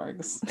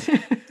cyborgs.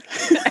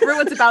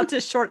 Everyone's about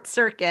to short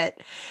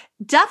circuit.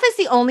 Duff is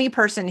the only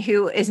person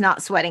who is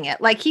not sweating it.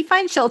 Like he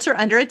finds shelter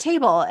under a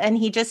table and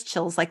he just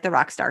chills like the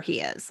rock star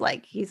he is.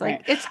 Like he's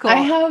like, it's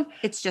cool.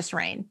 It's just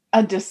rain.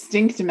 A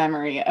distinct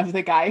memory of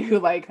the guy who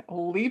like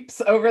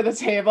leaps over the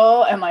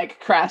table and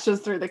like crashes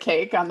through the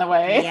cake on the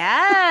way.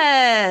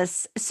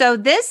 Yes. So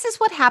this is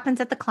what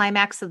happens at the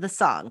climax of the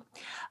song.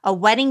 A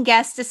wedding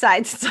guest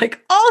decides it's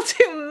like all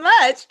too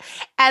much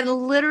and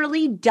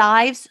literally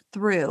dives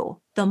through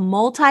the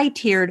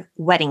multi-tiered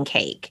wedding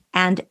cake.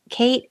 And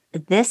Kate,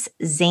 this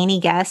zany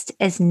guest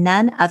is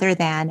none other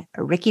than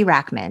Riki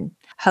Rachtman,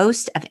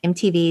 host of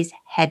MTV's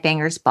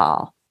Headbangers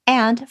Ball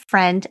and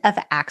friend of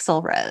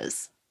Axl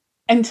Rose.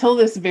 Until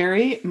this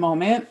very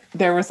moment,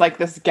 there was like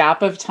this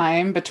gap of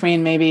time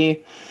between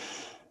maybe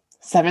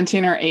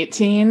 17 or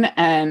 18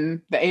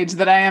 and the age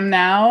that I am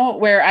now,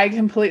 where I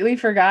completely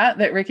forgot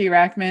that Riki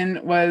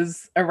Rachtman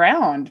was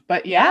around.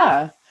 But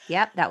yeah.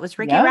 Yep, that was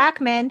Riki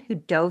Rachtman who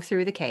dove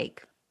through the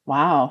cake.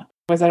 Wow.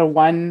 Was it a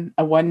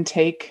one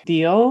take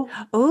deal?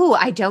 Oh,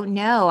 I don't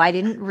know. I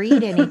didn't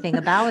read anything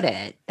about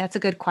it. That's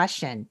a good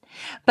question.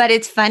 But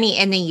it's funny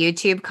in the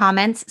YouTube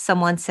comments,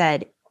 someone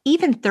said,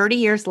 even 30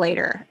 years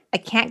later, I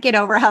can't get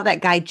over how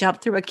that guy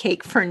jumped through a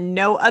cake for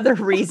no other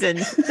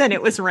reason than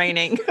it was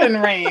raining.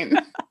 Than rain.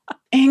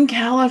 In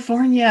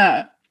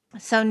California.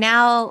 So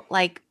now,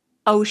 like,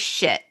 oh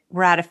shit,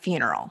 we're at a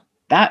funeral.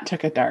 That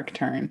took a dark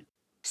turn.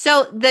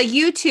 So the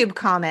YouTube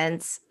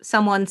comments,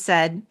 someone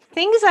said,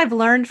 things I've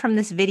learned from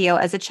this video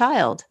as a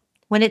child.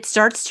 When it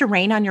starts to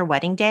rain on your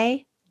wedding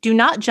day, do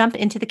not jump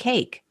into the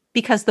cake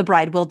because the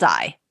bride will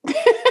die.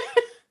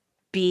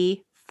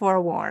 Be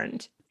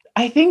forewarned.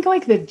 I think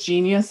like the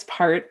genius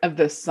part of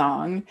this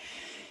song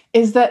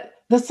is that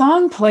the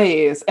song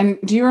plays. And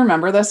do you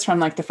remember this from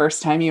like the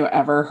first time you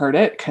ever heard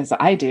it? Because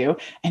I do.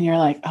 And you're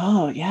like,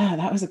 oh yeah,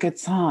 that was a good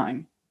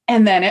song.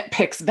 And then it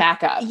picks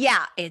back up.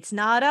 Yeah, it's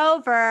not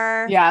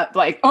over. Yeah,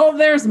 like, oh,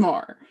 there's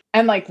more.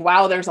 And like,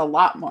 wow, there's a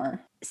lot more.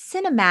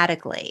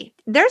 Cinematically,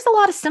 there's a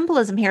lot of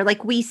symbolism here.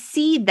 Like we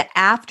see the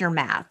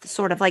aftermath,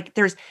 sort of like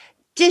there's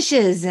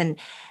dishes and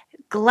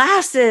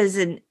glasses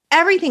and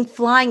everything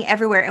flying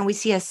everywhere. And we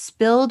see a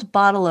spilled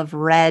bottle of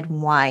red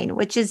wine,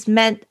 which is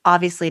meant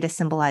obviously to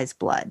symbolize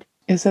blood.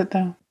 Is it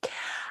though?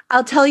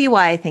 I'll tell you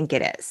why I think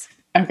it is.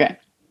 Okay.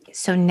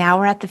 So now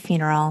we're at the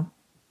funeral.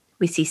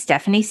 We see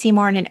Stephanie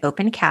Seymour in an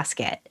open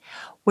casket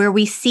where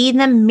we see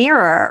the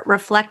mirror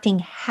reflecting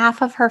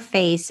half of her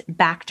face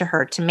back to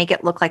her to make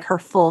it look like her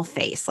full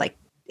face, like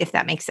if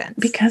that makes sense.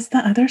 Because the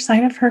other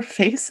side of her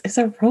face is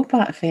a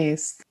robot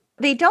face.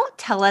 They don't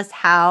tell us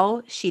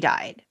how she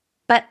died,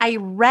 but I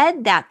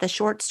read that the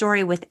short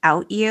story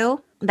Without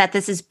You that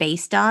this is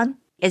based on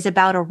is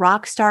about a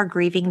rock star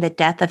grieving the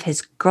death of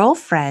his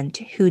girlfriend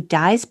who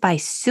dies by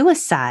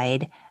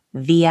suicide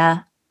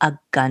via a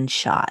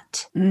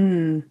gunshot.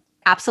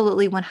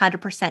 Absolutely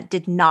 100%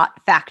 did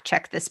not fact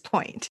check this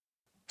point.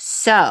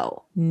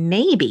 So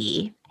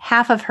maybe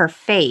half of her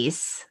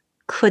face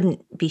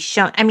couldn't be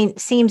shown. I mean, it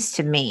seems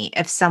to me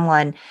if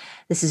someone,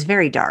 this is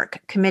very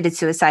dark, committed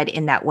suicide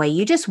in that way,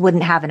 you just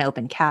wouldn't have an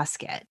open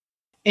casket.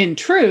 In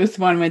truth,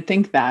 one would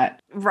think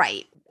that.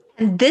 Right.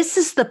 And this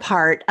is the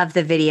part of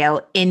the video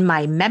in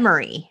my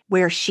memory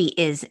where she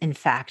is, in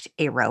fact,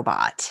 a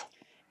robot.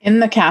 In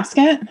the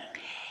casket?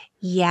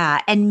 Yeah.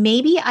 And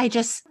maybe I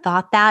just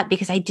thought that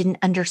because I didn't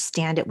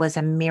understand it was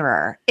a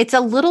mirror. It's a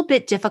little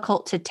bit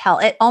difficult to tell.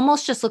 It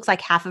almost just looks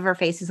like half of her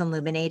face is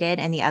illuminated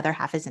and the other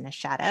half is in a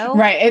shadow.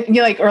 Right.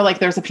 Or like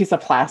there's a piece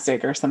of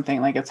plastic or something.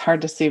 Like it's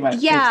hard to see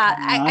what. Yeah.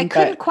 I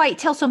couldn't quite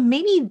tell. So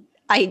maybe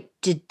I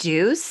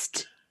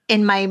deduced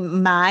in my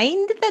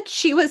mind that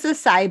she was a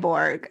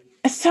cyborg.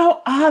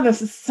 So,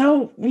 this is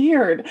so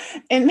weird.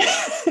 In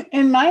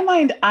my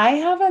mind, I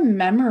have a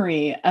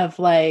memory of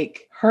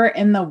like her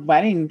in the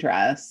wedding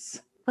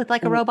dress. With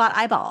like a robot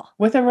eyeball.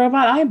 With a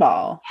robot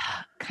eyeball.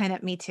 Kind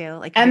of me too.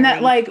 Like, and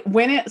that like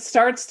when it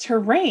starts to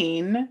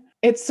rain,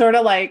 it's sort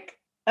of like,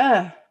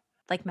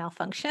 like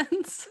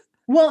malfunctions.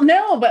 Well,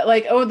 no, but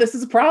like, oh, this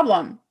is a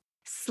problem.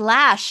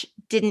 Slash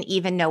didn't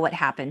even know what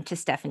happened to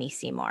Stephanie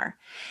Seymour.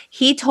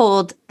 He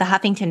told the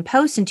Huffington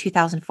Post in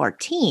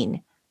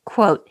 2014,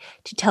 quote,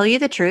 "To tell you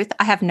the truth,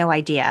 I have no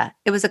idea.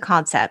 It was a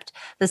concept.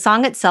 The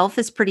song itself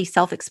is pretty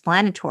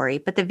self-explanatory,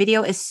 but the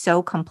video is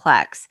so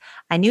complex.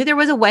 I knew there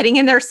was a wedding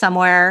in there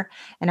somewhere,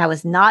 and I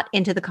was not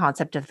into the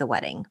concept of the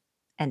wedding,"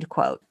 end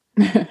quote.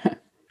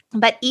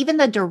 But even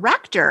the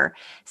director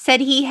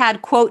said he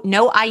had, quote,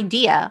 "no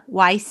idea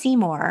why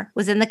Seymour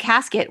was in the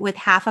casket with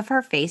half of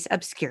her face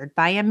obscured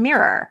by a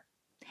mirror."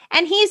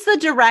 And he's the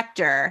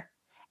director.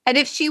 And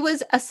if she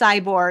was a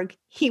cyborg,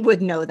 he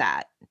would know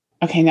that.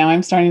 Okay, now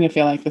I'm starting to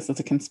feel like this is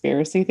a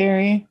conspiracy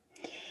theory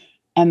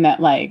and that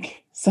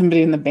like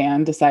somebody in the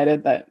band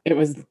decided that it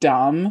was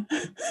dumb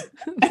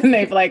and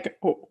they've like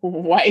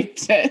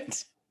wiped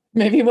it.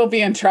 Maybe we'll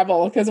be in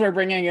trouble because we're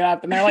bringing it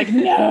up and they're like,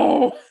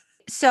 no.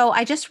 So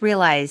I just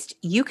realized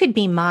You Could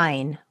Be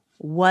Mine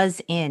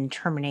was in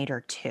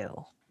Terminator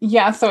 2.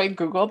 Yeah, so I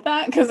Googled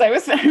that because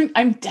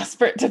I'm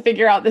desperate to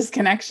figure out this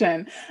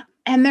connection.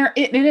 And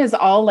it is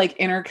all like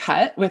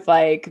intercut with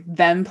like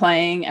them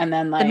playing and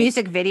then like the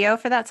music video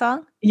for that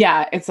song.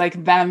 Yeah, it's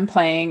like them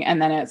playing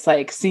and then it's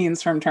like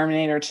scenes from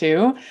Terminator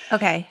 2.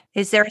 Okay.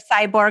 Is there a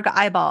cyborg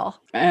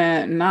eyeball?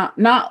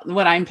 Not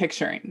what I'm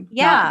picturing.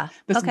 Yeah.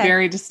 This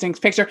very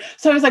distinct picture.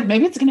 So I was like,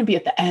 maybe it's going to be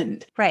at the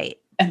end. Right.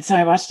 And so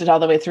I watched it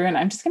all the way through and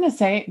I'm just going to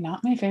say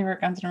not my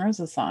favorite Guns N'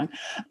 Roses song.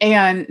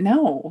 And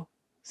no.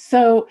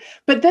 So,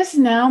 but this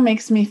now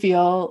makes me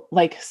feel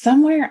like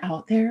somewhere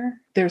out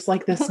there's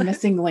like this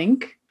missing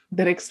link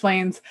that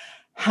explains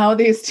how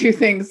these two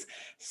things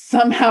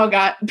somehow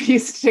got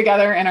pieced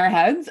together in our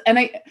heads. And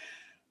I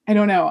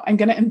don't know. I'm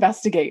going to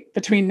investigate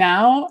between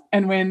now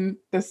and when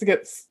this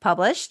gets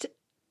published.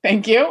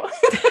 Thank you.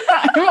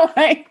 I'm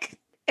like,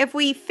 if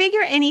we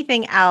figure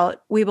anything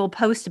out, we will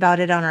post about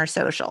it on our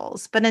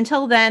socials. But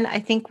until then, I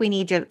think we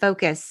need to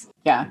focus.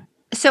 Yeah.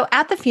 So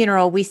at the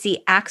funeral, we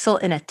see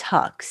Axl in a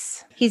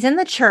tux. He's in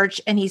the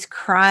church and he's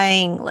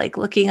crying, like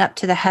looking up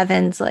to the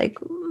heavens, like,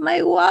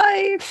 my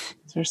wife.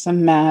 There's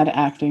some mad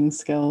acting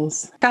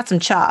skills. Got some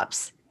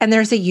chops. And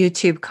there's a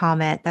YouTube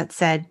comment that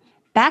said,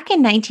 "Back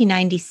in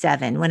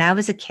 1997, when I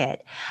was a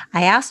kid,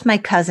 I asked my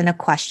cousin a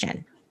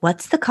question.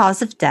 What's the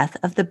cause of death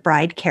of the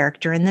bride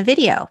character in the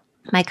video?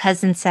 My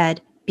cousin said,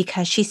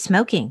 because she's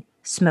smoking.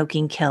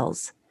 Smoking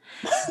kills.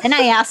 And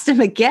I asked him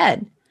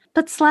again,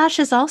 but Slash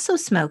is also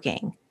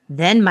smoking.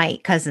 Then my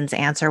cousin's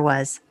answer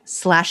was,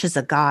 Slash is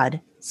a god.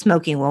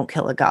 Smoking won't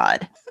kill a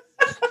god."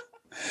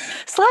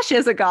 Slash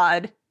is a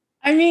god.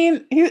 I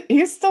mean,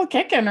 he's still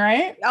kicking,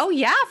 right? Oh,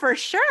 yeah, for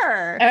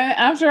sure. And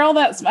after all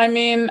that, I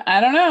mean,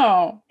 I don't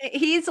know.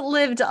 He's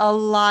lived a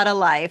lot of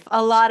life,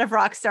 a lot of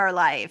rock star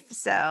life.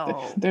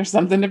 So there's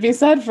something to be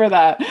said for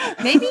that.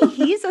 Maybe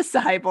he's a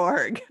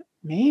cyborg.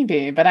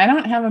 Maybe, but I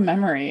don't have a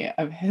memory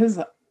of his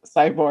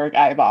cyborg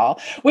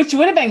eyeball, which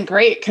would have been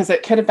great because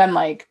it could have been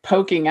like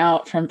poking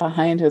out from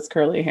behind his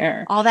curly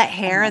hair. All that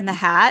hair in the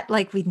hat,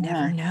 like we'd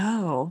never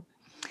know.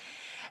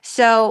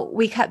 So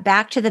we cut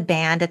back to the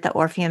band at the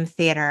Orpheum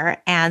Theater,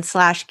 and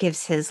Slash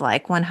gives his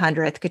like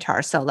 100th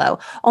guitar solo.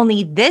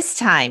 Only this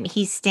time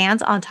he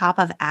stands on top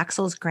of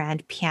Axl's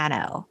grand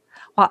piano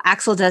while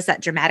Axl does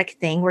that dramatic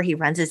thing where he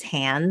runs his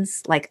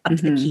hands like up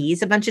the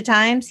keys a bunch of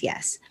times.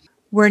 Yes.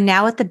 We're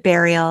now at the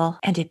burial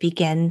and it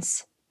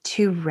begins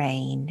to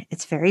rain.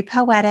 It's very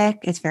poetic.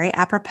 It's very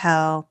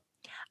apropos.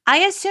 I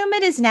assume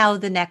it is now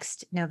the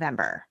next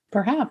November.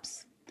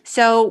 Perhaps.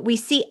 So we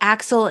see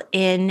Axl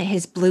in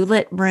his blue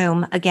lit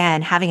room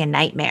again, having a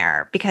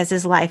nightmare because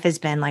his life has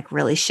been like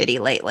really shitty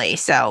lately.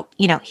 So,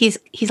 you know, he's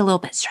a little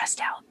bit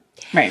stressed out.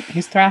 Right.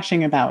 He's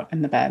thrashing about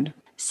in the bed.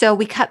 So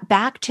we cut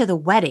back to the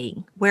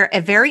wedding where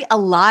a very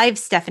alive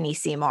Stephanie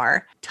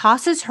Seymour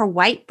tosses her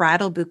white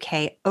bridal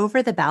bouquet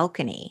over the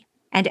balcony.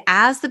 And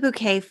as the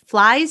bouquet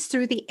flies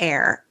through the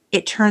air,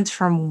 it turns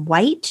from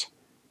white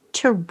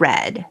to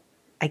red,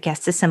 I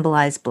guess to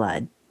symbolize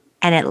blood,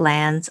 and it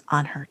lands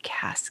on her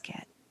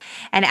casket.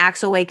 And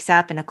Axl wakes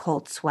up in a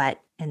cold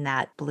sweat in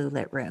that blue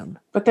lit room.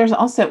 But there's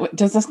also,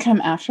 does this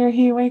come after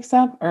he wakes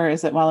up or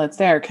is it while it's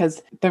there?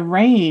 Because the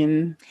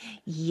rain.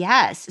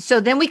 Yes. So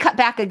then we cut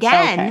back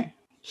again. Okay.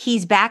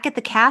 He's back at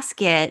the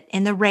casket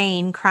in the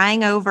rain,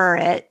 crying over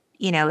it.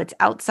 You know, it's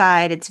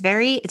outside. It's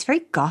very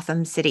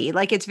Gotham City.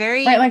 Like it's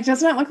very. Right. Like,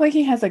 doesn't it look like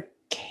he has a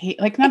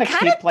cape? Like not a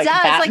cape like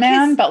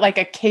Batman, like but like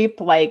a cape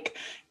like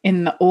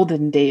in the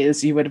olden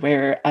days, you would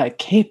wear a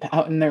cape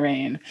out in the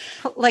rain.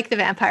 Like the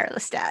vampire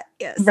Lestat,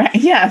 yes. Right,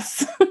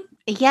 yes.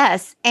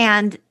 Yes,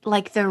 and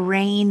like the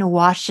rain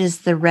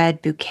washes the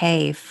red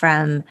bouquet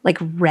from like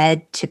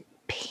red to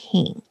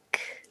pink.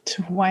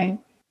 To white.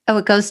 Oh,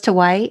 it goes to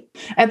white?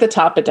 At the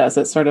top it does.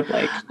 It's sort of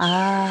like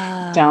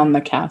down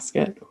the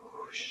casket.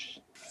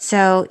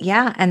 So,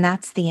 yeah, and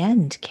that's the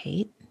end,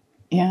 Kate.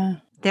 Yeah.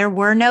 There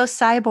were no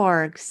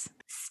cyborgs.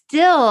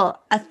 Still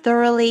a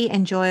thoroughly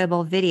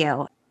enjoyable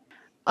video.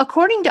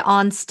 According to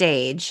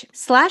Onstage,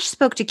 Slash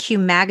spoke to Q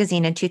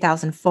Magazine in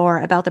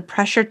 2004 about the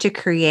pressure to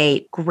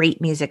create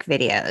great music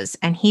videos.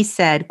 And he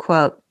said,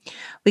 quote,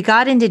 "We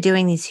got into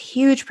doing these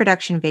huge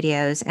production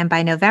videos, and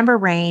by November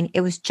Rain,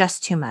 it was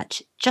just too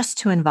much, just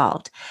too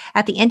involved.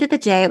 At the end of the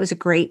day, it was a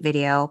great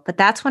video, but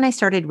that's when I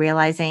started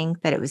realizing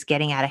that it was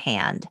getting out of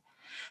hand."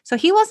 So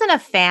he wasn't a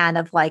fan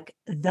of like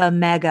the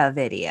mega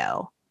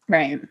video.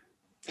 Right.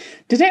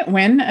 Did it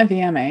win a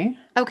VMA?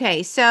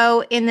 Okay,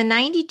 so in the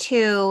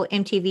 92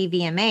 MTV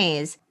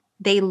VMAs,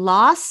 they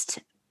lost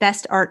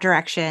Best Art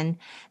Direction.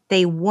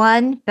 They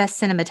won Best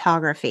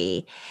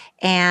Cinematography.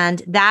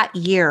 And that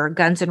year,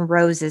 Guns N'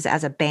 Roses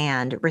as a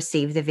band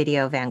received the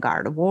Video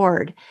Vanguard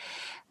Award.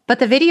 But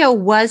the video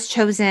was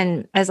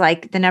chosen as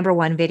like the number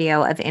one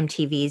video of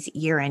MTV's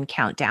year-end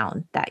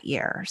countdown that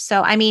year.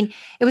 So, I mean,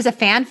 it was a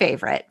fan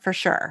favorite for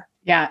sure.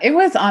 Yeah, it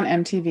was on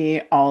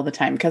MTV all the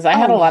time because I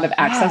had a lot of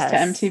access to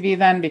MTV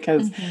then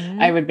because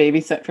I would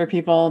babysit for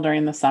people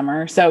during the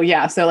summer. So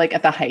yeah, so like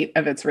at the height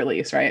of its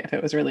release, right? If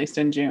it was released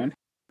in June.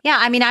 Yeah,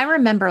 I mean, I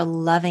remember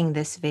loving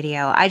this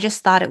video. I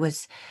just thought it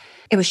was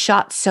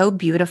shot so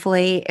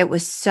beautifully. It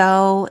was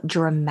so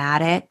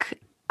dramatic.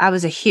 I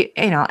was a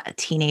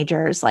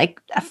teenager's like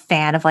a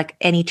fan of like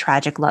any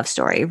tragic love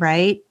story,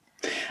 right?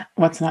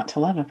 What's not to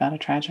love about a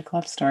tragic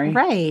love story?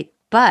 Right.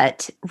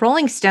 But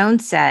Rolling Stone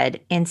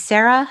said in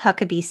Sarah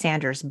Huckabee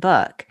Sanders'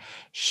 book,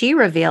 she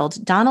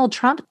revealed Donald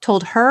Trump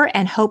told her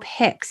and Hope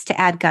Hicks to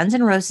add Guns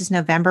N' Roses'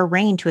 November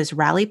Rain to his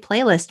rally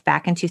playlist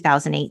back in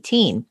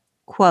 2018.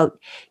 Quote,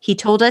 "He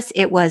told us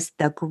it was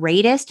the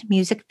greatest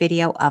music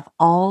video of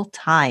all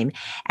time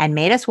and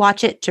made us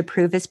watch it to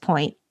prove his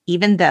point,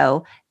 even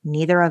though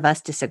neither of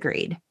us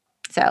disagreed."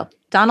 So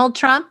Donald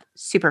Trump,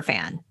 super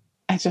fan.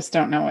 I just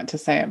don't know what to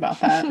say about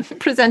that.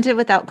 Presented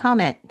without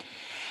comment.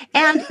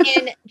 And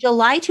in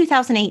July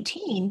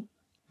 2018,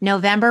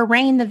 November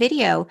Rain, the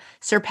video,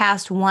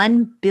 surpassed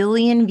 1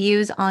 billion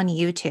views on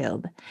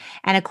YouTube.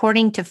 And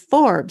according to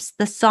Forbes,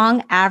 the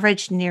song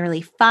averaged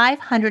nearly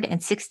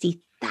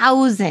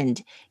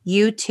 560,000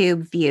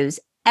 YouTube views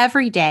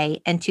every day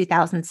in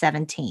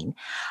 2017.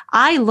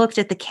 I looked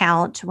at the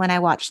count when I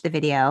watched the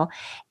video,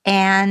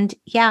 and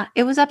yeah,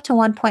 it was up to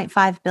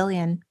 1.5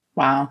 billion.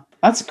 Wow,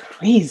 that's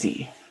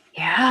crazy.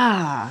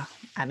 Yeah.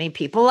 I mean,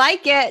 people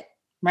like it.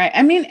 Right.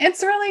 I mean,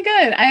 it's really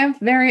good. I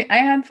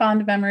had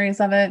fond memories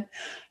of it.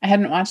 I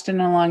hadn't watched it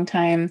in a long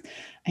time.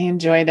 I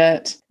enjoyed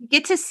it. You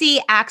get to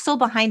see Axl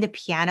behind the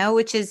piano,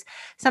 which is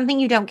something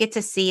you don't get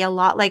to see a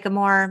lot, like a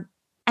more,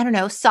 I don't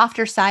know,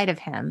 softer side of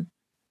him.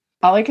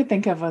 All I could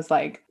think of was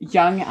like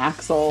young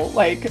Axl,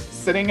 like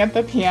sitting at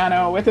the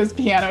piano with his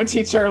piano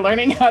teacher,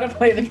 learning how to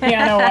play the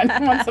piano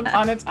once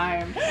upon a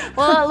time.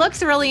 Well, it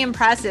looks really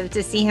impressive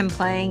to see him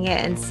playing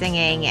it and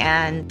singing,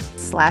 and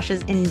Slash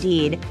is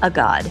indeed a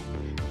god.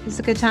 It was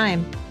a good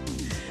time.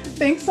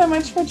 Thanks so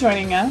much for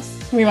joining us.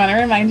 We want to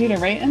remind you to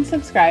rate and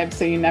subscribe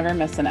so you never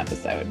miss an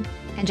episode.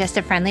 And just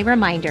a friendly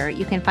reminder,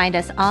 you can find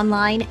us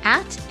online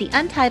at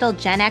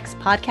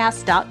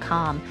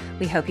theuntitledgenxpodcast.com.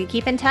 We hope you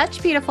keep in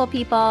touch, beautiful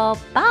people.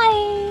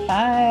 Bye.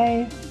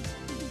 Bye.